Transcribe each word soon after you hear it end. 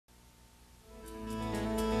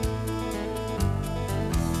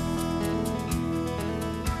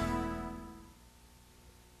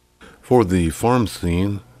For the farm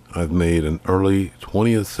scene, I've made an early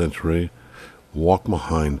 20th century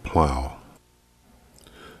walk-behind plow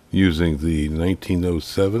using the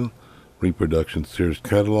 1907 reproduction Sears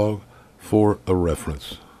catalog for a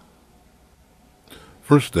reference.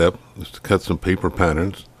 First step is to cut some paper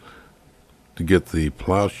patterns to get the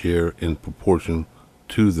plowshare in proportion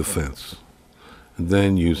to the fence. And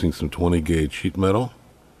then using some 20 gauge sheet metal,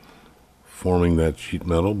 forming that sheet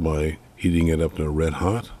metal by heating it up to red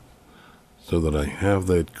hot so that I have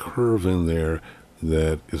that curve in there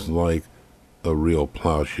that is like a real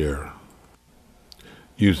plowshare.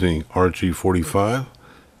 Using RG45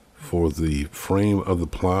 for the frame of the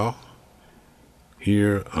plow,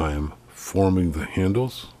 here I'm forming the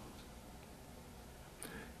handles,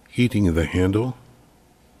 heating the handle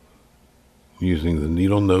using the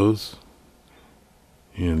needle nose,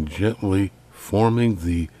 and gently forming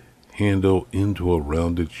the handle into a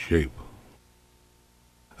rounded shape.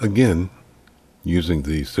 Again, using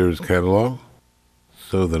the Sears catalog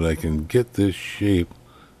so that I can get this shape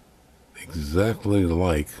exactly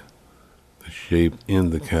like the shape in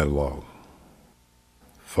the catalog,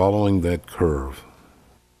 following that curve.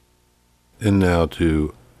 And now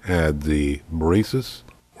to add the braces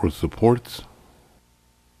or supports.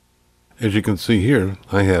 As you can see here,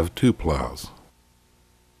 I have two plows.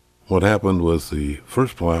 What happened was the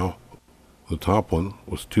first plow, the top one,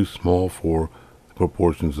 was too small for the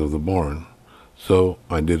proportions of the barn, so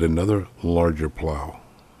I did another larger plow.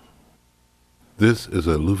 This is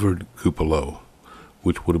a louvered cupola,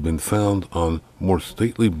 which would have been found on more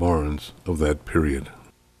stately barns of that period.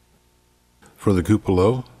 For the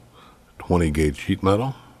cupola, 20 gauge sheet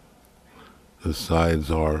metal. The sides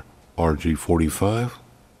are RG45,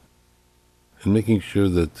 and making sure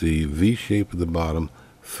that the V shape at the bottom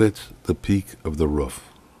fits the peak of the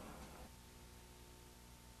roof.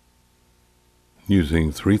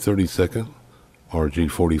 Using 3/32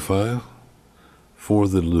 RG45 for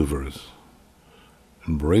the louvers,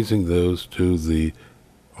 and brazing those to the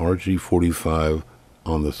RG45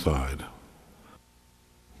 on the side,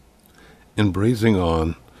 and brazing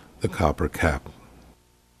on the copper cap.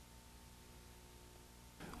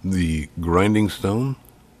 The grinding stone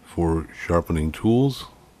for sharpening tools,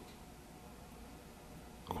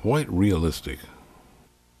 quite realistic.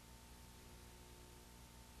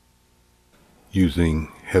 Using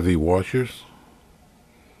heavy washers,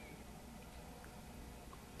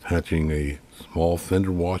 attaching a small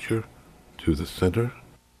fender washer to the center,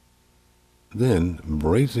 then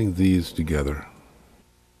brazing these together.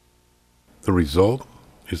 The result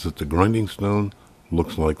is that the grinding stone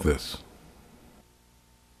looks like this.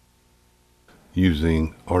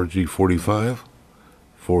 Using RG45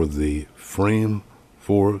 for the frame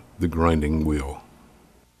for the grinding wheel.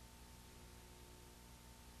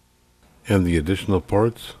 And the additional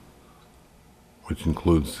parts, which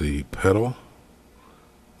includes the pedal,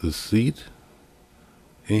 the seat,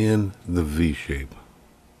 and the V shape.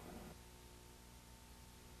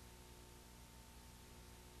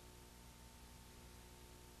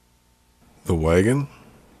 The wagon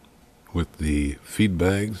with the feed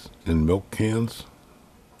bags and milk cans.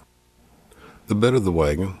 The bed of the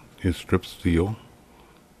wagon is strip steel,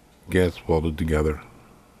 gas welded together.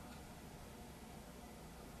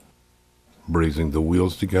 Brazing the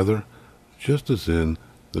wheels together, just as in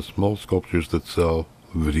the small sculptures that sell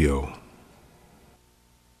video.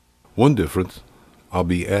 One difference, I'll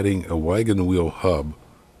be adding a wagon wheel hub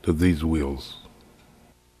to these wheels.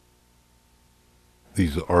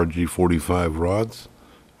 These RG45 rods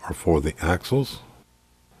are for the axles,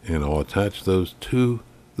 and I'll attach those to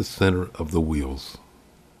the center of the wheels.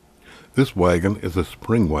 This wagon is a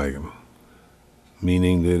spring wagon,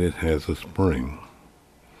 meaning that it has a spring,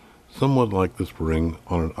 somewhat like the spring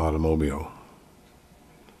on an automobile.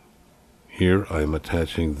 Here I am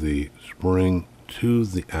attaching the spring to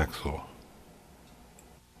the axle.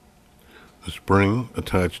 The spring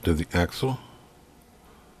attached to the axle.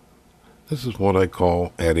 This is what I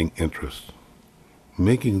call adding interest,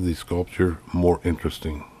 making the sculpture more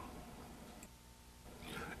interesting.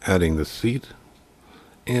 Adding the seat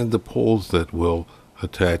and the poles that will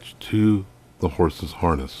attach to the horse's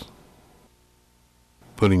harness.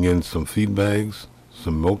 Putting in some feed bags,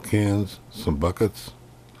 some milk cans, some buckets.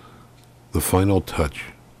 The final touch.